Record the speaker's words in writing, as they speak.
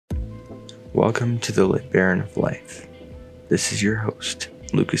Welcome to the LiT Baron of Life. This is your host,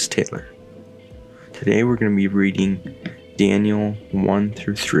 Lucas Taylor. Today we're going to be reading Daniel 1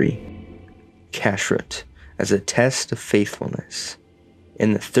 through 3, Kashrut, as a test of faithfulness.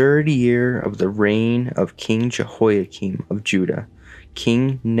 In the 3rd year of the reign of King Jehoiakim of Judah,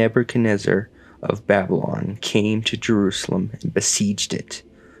 King Nebuchadnezzar of Babylon came to Jerusalem and besieged it.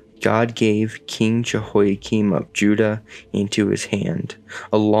 God gave King Jehoiakim of Judah into his hand,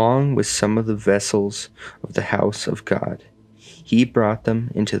 along with some of the vessels of the house of God. He brought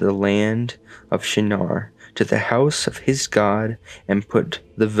them into the land of Shinar, to the house of his God, and put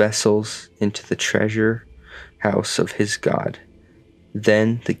the vessels into the treasure house of his God.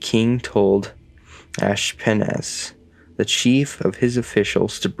 Then the king told Ashpenaz, the chief of his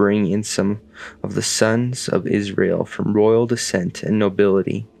officials, to bring in some of the sons of Israel from royal descent and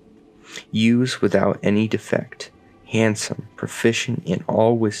nobility, used without any defect, handsome, proficient in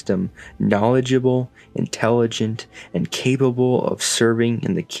all wisdom, knowledgeable, intelligent, and capable of serving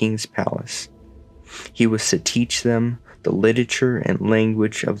in the king's palace. He was to teach them the literature and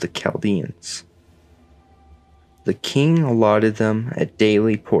language of the Chaldeans. The king allotted them a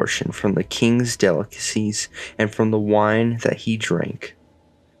daily portion from the king's delicacies and from the wine that he drank.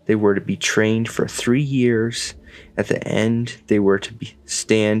 They were to be trained for 3 years. At the end, they were to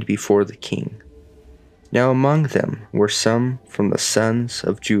stand before the king. Now among them were some from the sons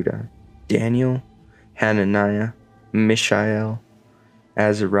of Judah: Daniel, Hananiah, Mishael,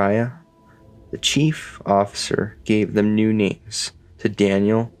 Azariah. The chief officer gave them new names: to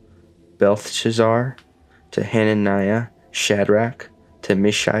Daniel, Belteshazzar; to Hananiah, Shadrach; to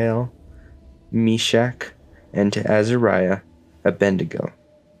Mishael, Meshach; and to Azariah, Abednego.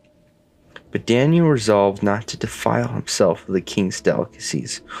 But Daniel resolved not to defile himself with the king's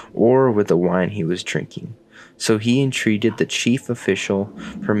delicacies, or with the wine he was drinking. So he entreated the chief official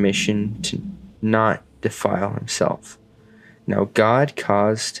permission to not defile himself. Now God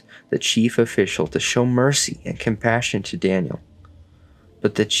caused the chief official to show mercy and compassion to Daniel.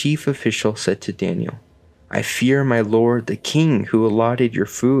 But the chief official said to Daniel, "I fear my lord the king, who allotted your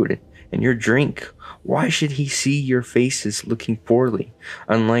food and your drink. Why should he see your faces looking poorly,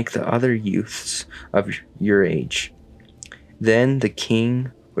 unlike the other youths of your age? Then the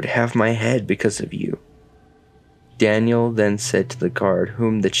king would have my head because of you." Daniel then said to the guard,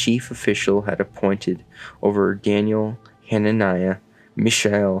 whom the chief official had appointed over Daniel, Hananiah,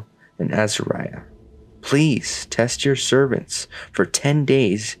 Mishael, and Azariah, "Please test your servants for 10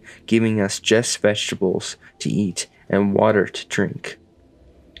 days, giving us just vegetables to eat and water to drink.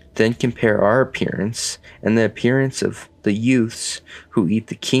 Then compare our appearance and the appearance of the youths who eat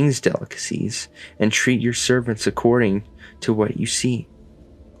the king's delicacies, and treat your servants according to what you see."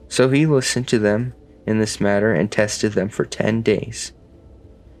 So he listened to them in this matter and tested them for 10 days.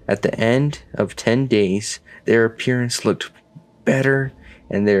 At the end of 10 days, their appearance looked better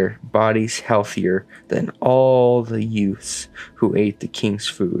and their bodies healthier than all the youths who ate the king's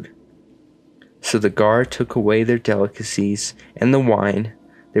food. So the guard took away their delicacies and the wine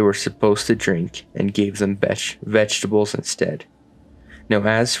they were supposed to drink, and gave them vegetables instead. Now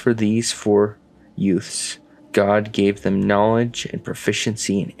as for these 4 youths, God gave them knowledge and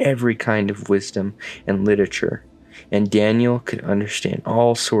proficiency in every kind of wisdom and literature, and Daniel could understand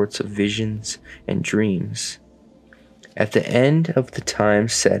all sorts of visions and dreams. At the end of the time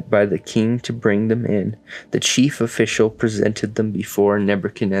set by the king to bring them in, the chief official presented them before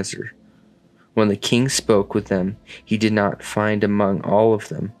Nebuchadnezzar. When the king spoke with them, he did not find among all of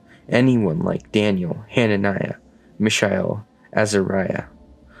them anyone like Daniel, Hananiah, Mishael, Azariah.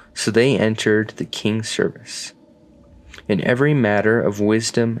 So they entered the king's service. In every matter of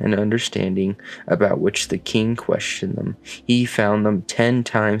wisdom and understanding about which the king questioned them, he found them 10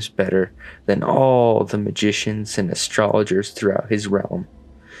 times better than all the magicians and astrologers throughout his realm.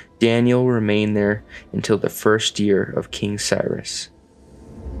 Daniel remained there until the 1st year of King Cyrus.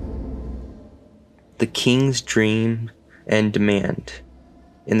 The king's dream and demand.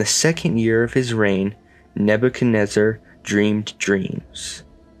 In the 2nd year of his reign, Nebuchadnezzar dreamed dreams.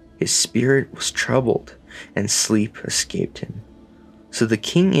 His spirit was troubled, and sleep escaped him. So the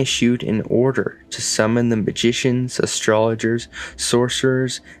king issued an order to summon the magicians, astrologers,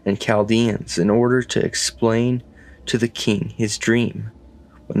 sorcerers, and Chaldeans in order to explain to the king his dream.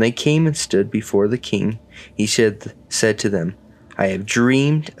 When they came and stood before the king, he said to them, "I have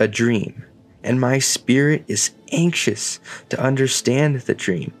dreamed a dream, and my spirit is anxious to understand the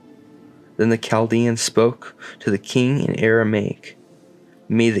dream." Then the Chaldean spoke to the king in Aramaic,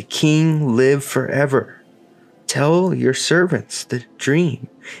 "May the king live forever. Tell your servants the dream,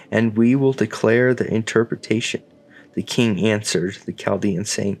 and we will declare the interpretation." The king answered the Chaldean,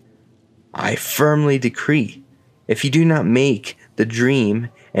 saying, I firmly decree, if you do not make the dream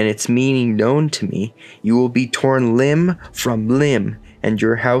and its meaning known to me, you will be torn limb from limb and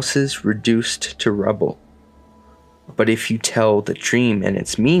your houses reduced to rubble. But if you tell the dream and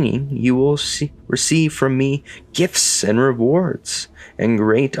its meaning, you will receive from me gifts and rewards and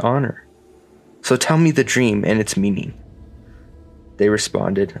great honor. So tell me the dream and its meaning." They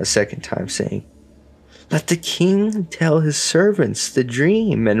responded a second time, saying, "Let the king tell his servants the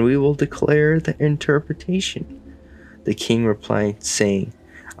dream, and we will declare the interpretation." The king replied, saying,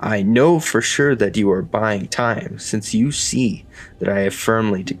 "I know for sure that you are buying time, since you see that I have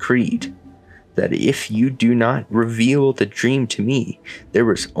firmly decreed that if you do not reveal the dream to me,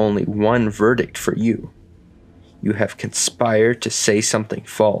 there is only one verdict for you. You have conspired to say something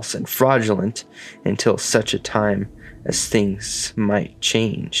false and fraudulent until such a time as things might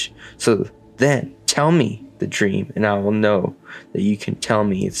change. So then tell me the dream, and I will know that you can tell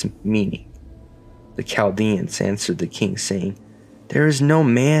me its meaning." The Chaldeans answered the king, saying, "There is no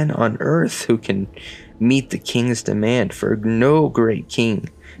man on earth who can meet the king's demand, for no great king,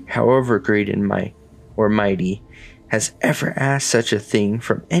 however great and mighty, has ever asked such a thing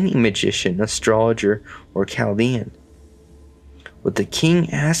from any magician, astrologer, or Chaldean. What the king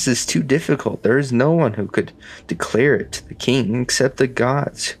asks is too difficult. There is no one who could declare it to the king except the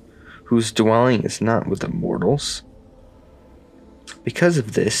gods, whose dwelling is not with the mortals." Because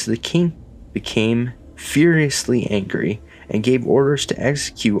of this, the king became furiously angry and gave orders to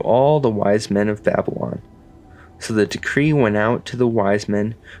execute all the wise men of Babylon. So the decree went out to the wise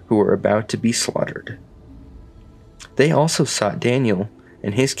men who were about to be slaughtered. They also sought Daniel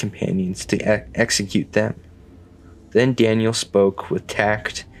and his companions to execute them. Then Daniel spoke with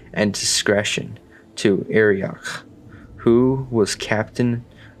tact and discretion to Arioch, who was captain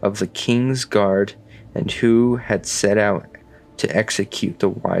of the king's guard and who had set out to execute the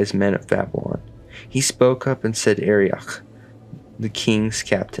wise men of Babylon. He spoke up and said, "Arioch, the king's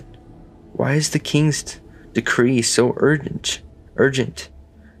captain, why is the king's decree so urgent?"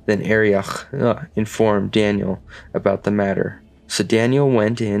 Then Arioch informed Daniel about the matter. So Daniel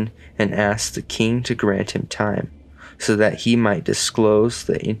went in and asked the king to grant him time, so that he might disclose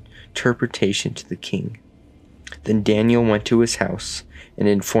the interpretation to the king. Then Daniel went to his house and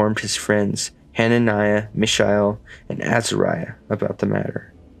informed his friends Hananiah, Mishael, and Azariah about the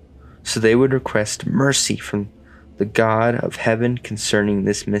matter, so they would request mercy from the God of heaven concerning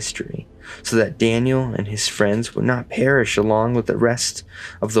this mystery, so that Daniel and his friends would not perish along with the rest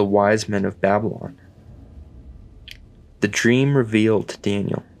of the wise men of Babylon. The dream revealed to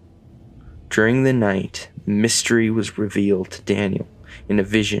Daniel. During the night, the mystery was revealed to Daniel in a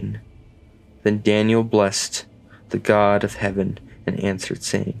vision. Then Daniel blessed the God of heaven and answered,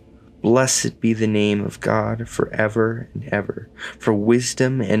 saying, "Blessed be the name of God forever and ever, for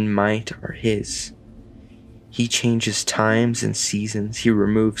wisdom and might are his. He changes times and seasons. He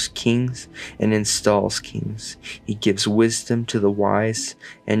removes kings and installs kings. He gives wisdom to the wise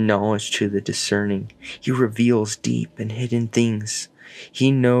and knowledge to the discerning. He reveals deep and hidden things.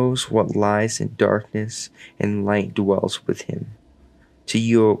 He knows what lies in darkness, and light dwells with him. To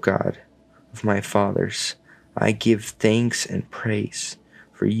you, O God of my fathers, I give thanks and praise,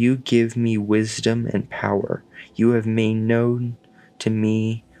 for you give me wisdom and power. You have made known to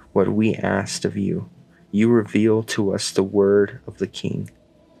me what we asked of you. You reveal to us the word of the king."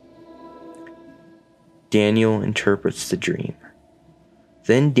 Daniel interprets the dream.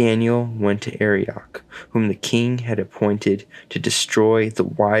 Then Daniel went to Arioch, whom the king had appointed to destroy the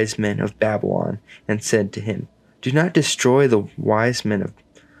wise men of Babylon, and said to him, "Do not destroy the wise men of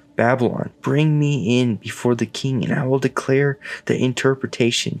Babylon. Bring me in before the king, and I will declare the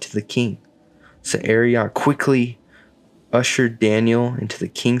interpretation to the king." So Arioch quickly ushered Daniel into the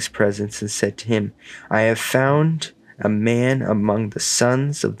king's presence and said to him, "I have found a man among the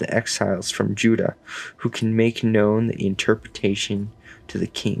sons of the exiles from Judah who can make known the interpretation to the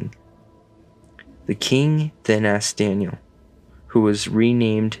king." The king then asked Daniel, who was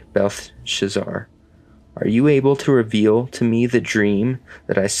renamed Belshazzar, "Are you able to reveal to me the dream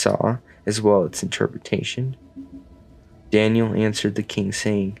that I saw, as well as its interpretation?" Daniel answered the king,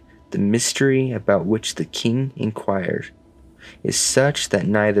 saying, "The mystery about which the king inquired is such that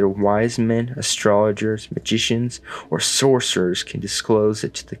neither wise men, astrologers, magicians, or sorcerers can disclose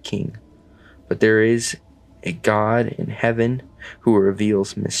it to the king. But there is a God in heaven who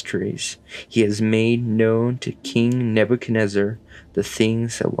reveals mysteries. He has made known to King Nebuchadnezzar the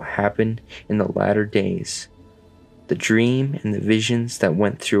things that will happen in the latter days. The dream and the visions that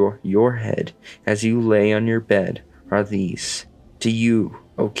went through your head as you lay on your bed are these. To you,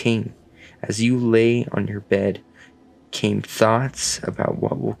 O king, as you lay on your bed, came thoughts about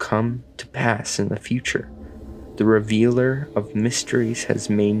what will come to pass in the future. The revealer of mysteries has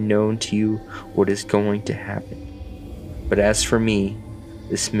made known to you what is going to happen. But as for me,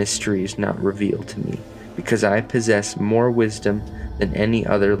 this mystery is not revealed to me, because I possess more wisdom than any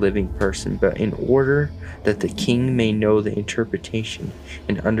other living person. But in order that the king may know the interpretation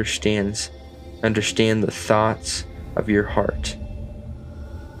and understand the thoughts of your heart.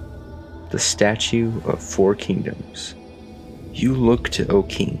 The statue of 4 kingdoms. You looked, O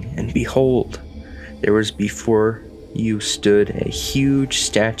king, and behold, there was before you stood a huge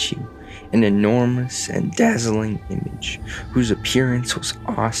statue, an enormous and dazzling image, whose appearance was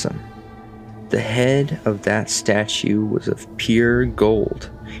awesome. The head of that statue was of pure gold,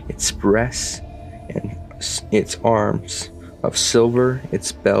 its breasts and its arms of silver,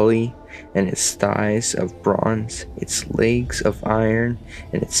 its belly and its thighs of bronze, its legs of iron,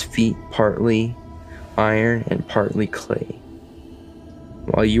 and its feet partly iron and partly clay.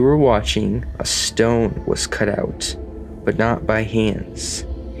 While you were watching, a stone was cut out, but not by hands.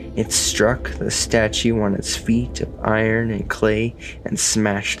 It struck the statue on its feet of iron and clay and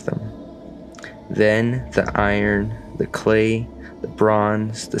smashed them. Then the iron, the clay, the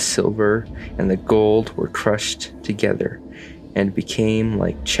bronze, the silver, and the gold were crushed together and became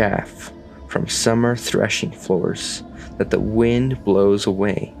like chaff from summer threshing floors that the wind blows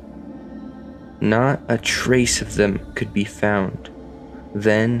away. Not a trace of them could be found.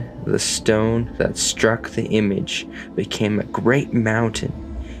 Then the stone that struck the image became a great mountain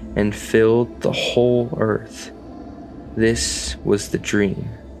and filled the whole earth. This was the dream.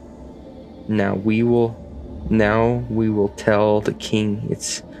 Now we will tell the king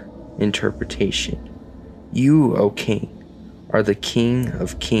its interpretation. You, O king, are the King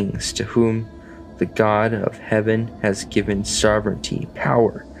of kings, to whom the God of heaven has given sovereignty,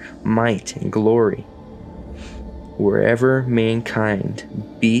 power, might, and glory. Wherever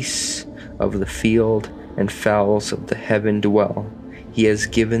mankind, beasts of the field, and fowls of the heaven dwell, he has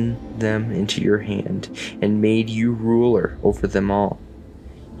given them into your hand, and made you ruler over them all.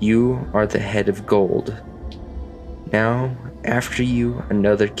 You are the head of gold. Now, after you,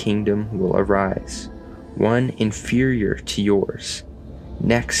 another kingdom will arise, one inferior to yours.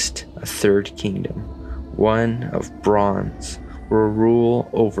 Next, a 3rd kingdom, one of bronze, will rule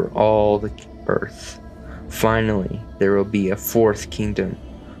over all the earth. Finally, there will be a 4th kingdom,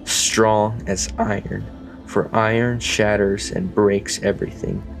 strong as iron, for iron shatters and breaks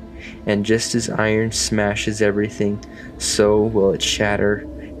everything. And just as iron smashes everything, so will it shatter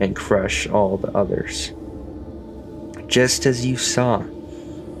and crush all the others. Just as you saw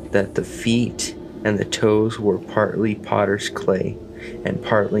that the feet and the toes were partly potter's clay and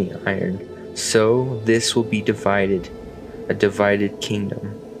partly iron, so this will be divided, a divided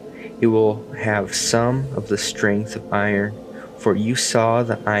kingdom. It will have some of the strength of iron, for you saw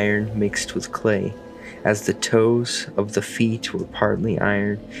the iron mixed with clay. As the toes of the feet were partly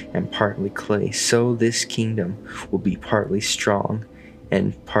iron and partly clay, so this kingdom will be partly strong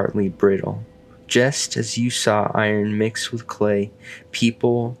and partly brittle. Just as you saw iron mix with clay,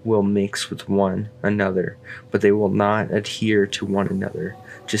 people will mix with one another, but they will not adhere to one another,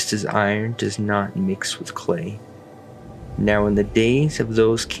 just as iron does not mix with clay. Now in the days of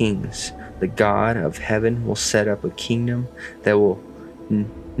those kings, the God of heaven will set up a kingdom that will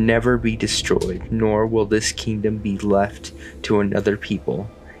never be destroyed, nor will this kingdom be left to another people.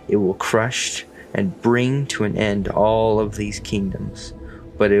 It will crush and bring to an end all of these kingdoms,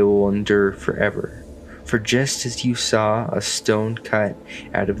 but it will endure forever. For just as you saw a stone cut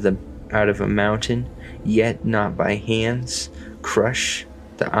out of a mountain, yet not by hands, crush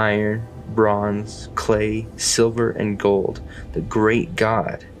the iron, bronze, clay, silver, and gold, the great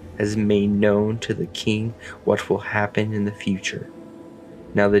God has made known to the king what will happen in the future.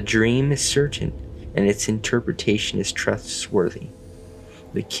 Now the dream is certain, and its interpretation is trustworthy.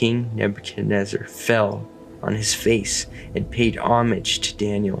 The king Nebuchadnezzar fell on his face and paid homage to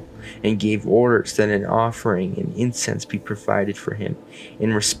Daniel, and gave orders that an offering and incense be provided for him.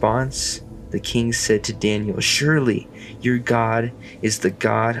 In response, the king said to Daniel, "Surely your God is the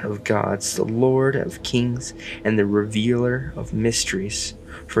God of gods, the Lord of kings, and the revealer of mysteries,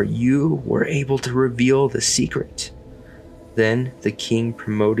 for you were able to reveal the secret." Then the king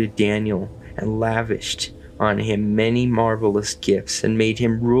promoted Daniel and lavished on him many marvelous gifts, and made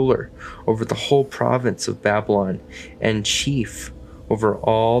him ruler over the whole province of Babylon and chief over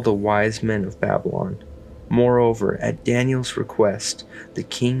all the wise men of Babylon. Moreover, at Daniel's request, the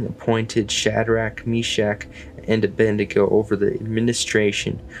king appointed Shadrach, Meshach, and Abednego over the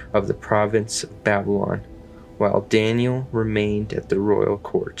administration of the province of Babylon, while Daniel remained at the royal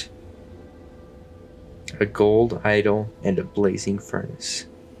court. a gold idol, and a blazing furnace.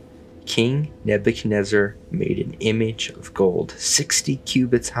 King Nebuchadnezzar made an image of gold 60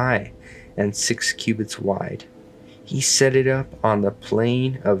 cubits high and 6 cubits wide. He set it up on the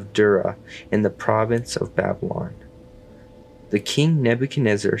plain of Dura in the province of Babylon. The king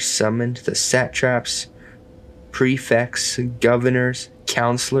Nebuchadnezzar summoned the satraps, prefects, governors,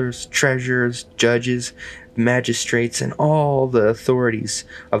 counselors, treasurers, judges, magistrates, and all the authorities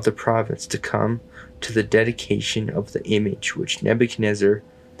of the province to come to the dedication of the image which Nebuchadnezzar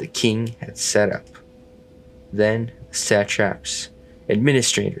the king had set up. Then the satraps,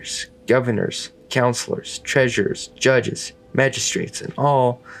 administrators, governors, counselors, treasurers, judges, magistrates, and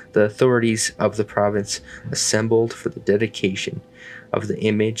all the authorities of the province assembled for the dedication of the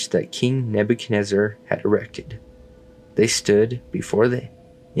image that King Nebuchadnezzar had erected. They stood before the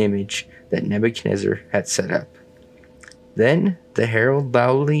image that Nebuchadnezzar had set up. Then the herald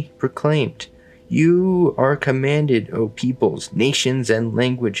loudly proclaimed, "You are commanded, O peoples, nations, and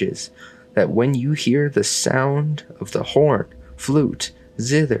languages, that when you hear the sound of the horn, flute,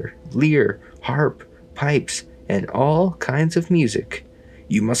 zither, lyre, harp, pipes, and all kinds of music,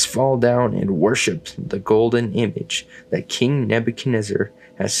 you must fall down and worship the golden image that King Nebuchadnezzar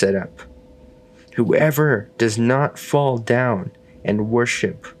has set up. Whoever does not fall down and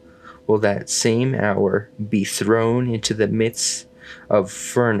worship will that same hour be thrown into the midst of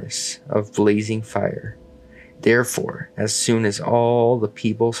furnace of blazing fire." Therefore, as soon as all the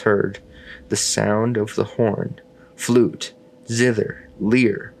peoples heard the sound of the horn, flute, zither,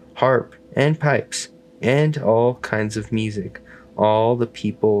 lyre, harp, and pipes, and all kinds of music, all the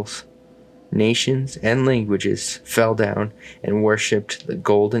peoples, nations, and languages fell down and worshipped the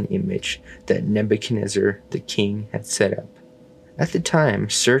golden image that Nebuchadnezzar the king had set up. At the time,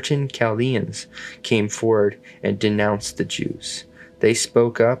 certain Chaldeans came forward and denounced the Jews. They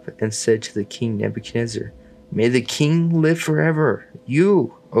spoke up and said to the king Nebuchadnezzar, "May the king live forever.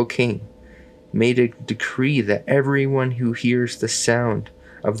 You, O king, made a decree that everyone who hears the sound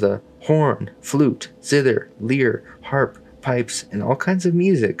of the horn, flute, zither, lyre, harp, pipes, and all kinds of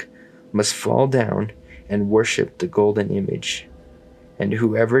music must fall down and worship the golden image. And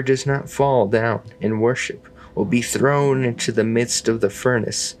whoever does not fall down and worship will be thrown into the midst of the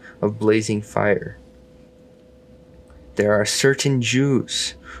furnace of blazing fire. There are certain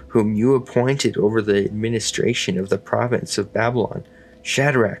Jews whom you appointed over the administration of the province of Babylon,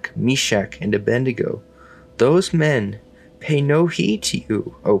 Shadrach, Meshach, and Abednego. Those men pay no heed to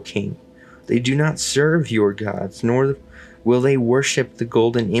you, O king. They do not serve your gods, nor will they worship the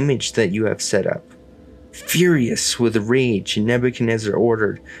golden image that you have set up." Furious with rage, Nebuchadnezzar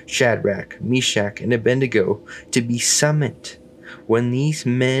ordered Shadrach, Meshach, and Abednego to be summoned. When these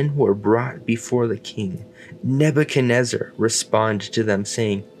men were brought before the king, Nebuchadnezzar responded to them,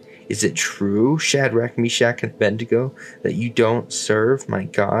 saying, "Is it true, Shadrach, Meshach, and Abednego, that you don't serve my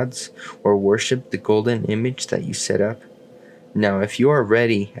gods or worship the golden image that you set up? Now, if you are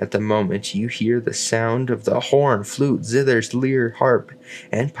ready at the moment you hear the sound of the horn, flute, zithers, lyre, harp,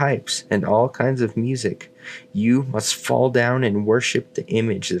 and pipes, and all kinds of music, you must fall down and worship the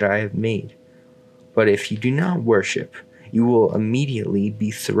image that I have made. But if you do not worship, you will immediately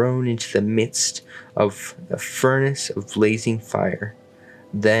be thrown into the midst of a furnace of blazing fire.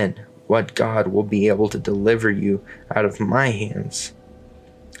 Then what God will be able to deliver you out of my hands?"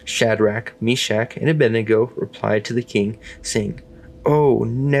 Shadrach, Meshach, and Abednego replied to the king, saying, "O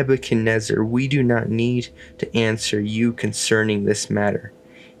Nebuchadnezzar, we do not need to answer you concerning this matter.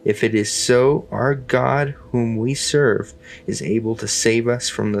 If it is so, our God whom we serve is able to save us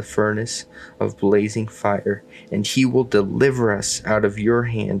from the furnace of blazing fire, and he will deliver us out of your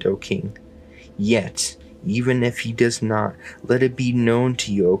hand, O king. Yet, even if he does not, let it be known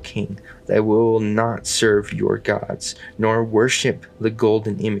to you, O king, that we will not serve your gods, nor worship the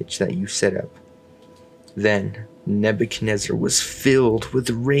golden image that you set up." Then Nebuchadnezzar was filled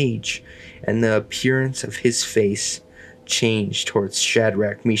with rage, and the appearance of his face changed towards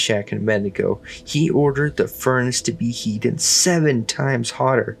Shadrach, Meshach, and Abednego. He ordered the furnace to be heated 7 times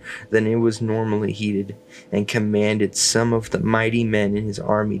hotter than it was normally heated, and commanded some of the mighty men in his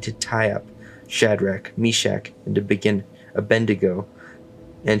army to tie up Shadrach, Meshach, and Abednego,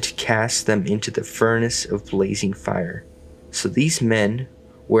 and to cast them into the furnace of blazing fire. So these men,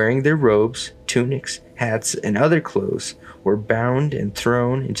 wearing their robes, tunics, hats, and other clothes, were bound and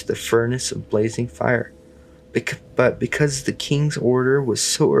thrown into the furnace of blazing fire. But because the king's order was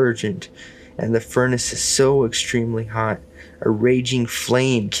so urgent, and the furnace is so extremely hot, a raging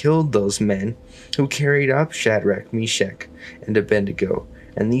flame killed those men who carried up Shadrach, Meshach, and Abednego.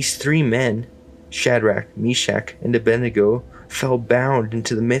 And these 3 men, Shadrach, Meshach, and Abednego, fell bound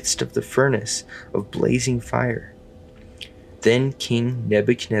into the midst of the furnace of blazing fire. Then King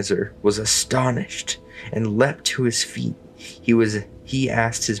Nebuchadnezzar was astonished and leapt to his feet. He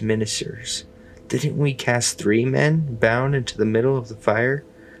asked his ministers, "Didn't we cast 3 men bound into the middle of the fire?"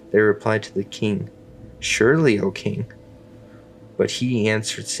 They replied to the king, "Surely, O king." But he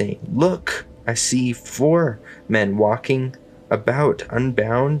answered, saying, "Look, I see 4 men walking about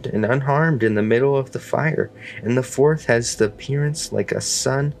unbound and unharmed in the middle of the fire, and the 4th has the appearance like a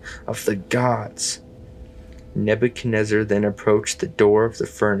son of the gods." Nebuchadnezzar then approached the door of the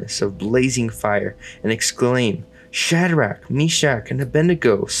furnace of blazing fire and exclaimed, "Shadrach, Meshach, and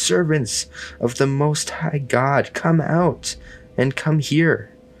Abednego, servants of the Most High God, come out and come here."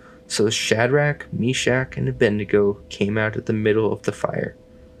 So Shadrach, Meshach, and Abednego came out of the middle of the fire.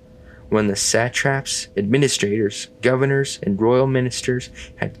 When the satraps, administrators, governors, and royal ministers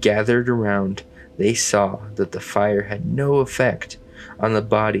had gathered around, they saw that the fire had no effect on the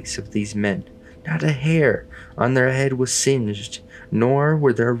bodies of these men. Not a hair on their head was singed, nor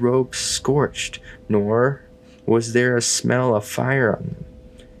were their robes scorched, nor was there a smell of fire on them.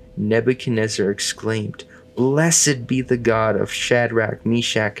 Nebuchadnezzar exclaimed, "Blessed be the God of Shadrach,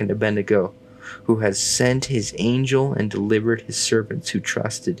 Meshach, and Abednego, who has sent his angel and delivered his servants who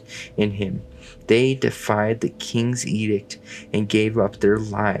trusted in him. They defied the king's edict and gave up their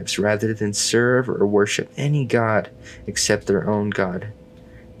lives rather than serve or worship any god except their own God.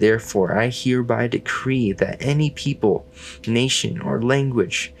 Therefore, I hereby decree that any people, nation, or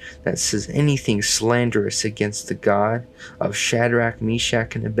language that says anything slanderous against the God of Shadrach,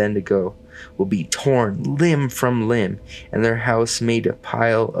 Meshach, and Abednego will be torn limb from limb, and their house made a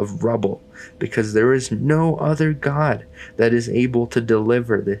pile of rubble, because there is no other God that is able to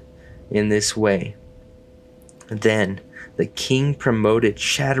deliver in this way." Then the king promoted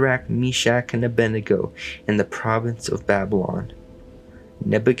Shadrach, Meshach, and Abednego in the province of Babylon.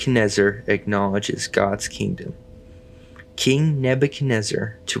 Nebuchadnezzar acknowledges God's kingdom. King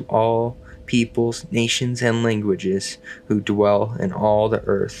Nebuchadnezzar, to all peoples, nations, and languages who dwell in all the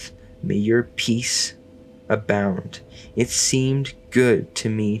earth, may your peace abound. It seemed good to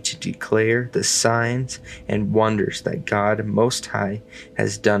me to declare the signs and wonders that God Most High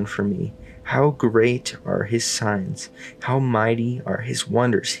has done for me. How great are his signs, how mighty are his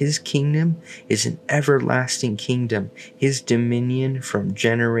wonders. His kingdom is an everlasting kingdom, his dominion from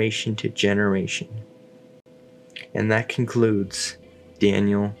generation to generation. And that concludes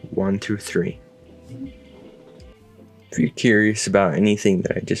Daniel 1 through 3. If you're curious about anything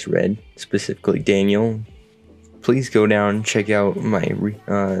that I just read, specifically Daniel, please go down and check out my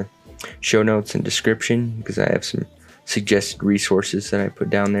show notes and description, because I have some suggested resources that I put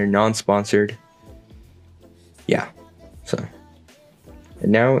down there, non-sponsored. Yeah, so.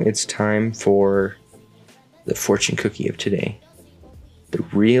 And now it's time for the fortune cookie of today. The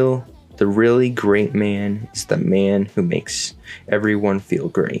really great man is the man who makes everyone feel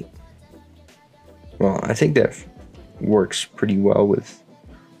great. Well, I think that works pretty well with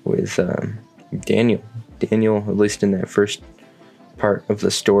Daniel. Daniel, at least in that first part of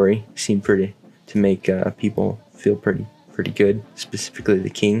the story, seemed to make people feel pretty good, specifically the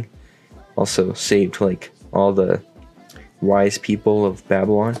king. Also saved like all the wise people of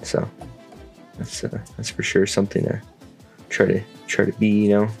Babylon, so that's for sure something to try to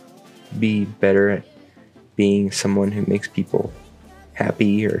be better at being someone who makes people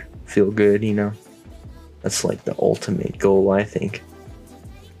happy or feel good. That's like the ultimate goal, I think.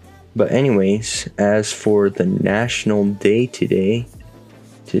 But anyways, as for the national day today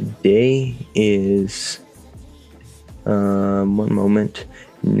is one moment,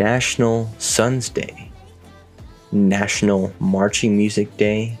 National Sons Day, National Marching Music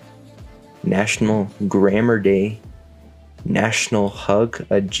Day, National Grammar Day, National Hug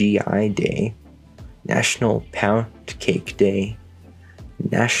a GI Day, National Pound Cake Day,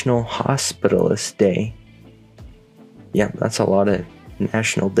 National Hospitalist Day. Yeah, that's a lot of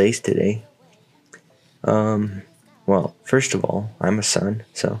national days today. Well, first of all, I'm a son,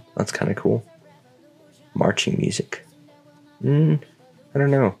 so that's kind of cool. Marching music. I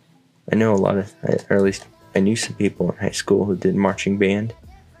don't know. I know a lot of, or at least I knew some people in high school who did marching band.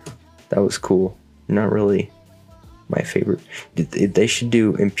 That was cool. Not really my favorite. They should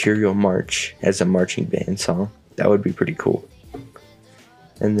do Imperial March as a marching band song. That would be pretty cool.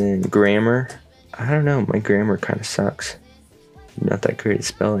 And then grammar. I don't know. My grammar kind of sucks. I'm not that great at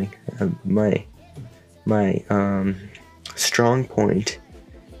spelling. My strong point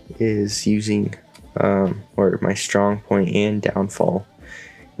is using, or my strong point and downfall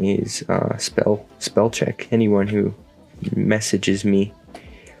is spell check. Anyone who messages me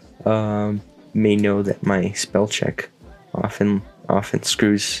may know that my spell check often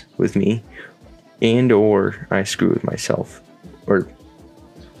screws with me, and or I screw with myself, or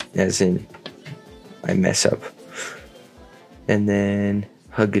as in I mess up. And then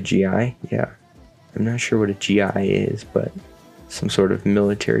hug a GI. Yeah, I'm not sure what a GI is, but some sort of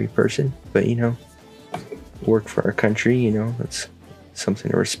military person. But work for our country. That's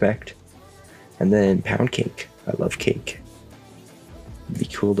something to respect. And then pound cake. I love cake. It'd be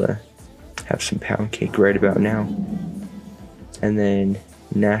cool to have some pound cake right about now. And then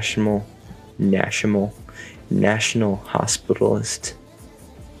national hospitalist.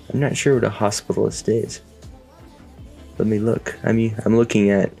 I'm not sure what a hospitalist is. Let me look. I'm looking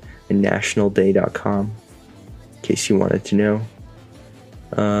at nationalday.com in case you wanted to know.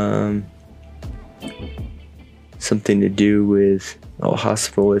 Something to do with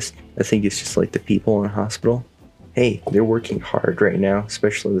hospitalist. I think it's just like the people in a hospital. Hey, they're working hard right now,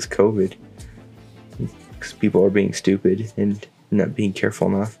 especially with COVID, because people are being stupid and not being careful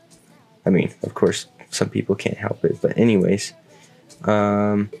enough. I mean, of course, some people can't help it, but anyways,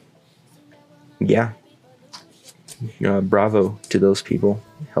 yeah. Bravo to those people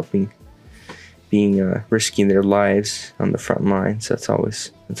risking their lives on the front lines. That's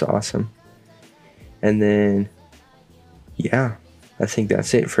awesome. And then, yeah, I think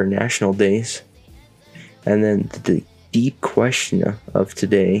that's it for national days. And then the deep question of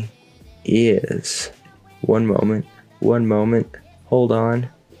today is, one moment, hold on.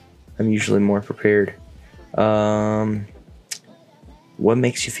 I'm usually more prepared. What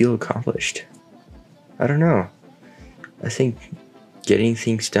makes you feel accomplished? I don't know. I think getting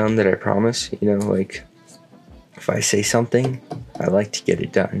things done that I promise, like if I say something, I like to get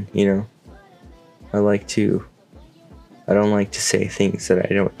it done, I don't like to say things that I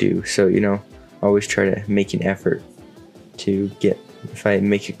don't do. So, I always try to make an effort to if I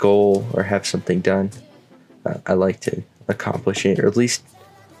make a goal or have something done, I like to accomplish it, or at least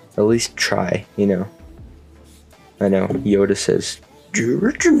try, I know Yoda says,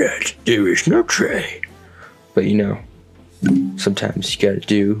 there is no try. But sometimes you gotta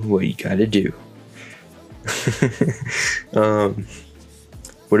do what you gotta do.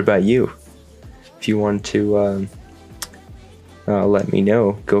 What about you? If you want to let me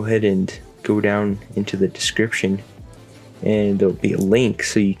know, go ahead and go down into the description, and there'll be a link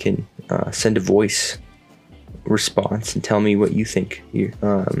so you can send a voice response and tell me what you think,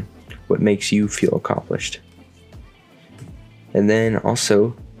 what makes you feel accomplished. And then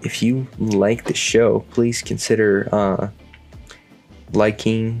also, if you like the show, please consider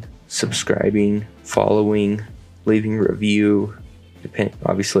liking, subscribing, following, leaving a review.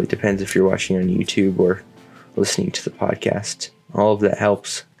 Obviously, it depends if you're watching on YouTube or listening to the podcast. All of that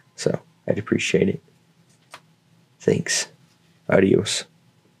helps, so I'd appreciate it. Thanks. Adios.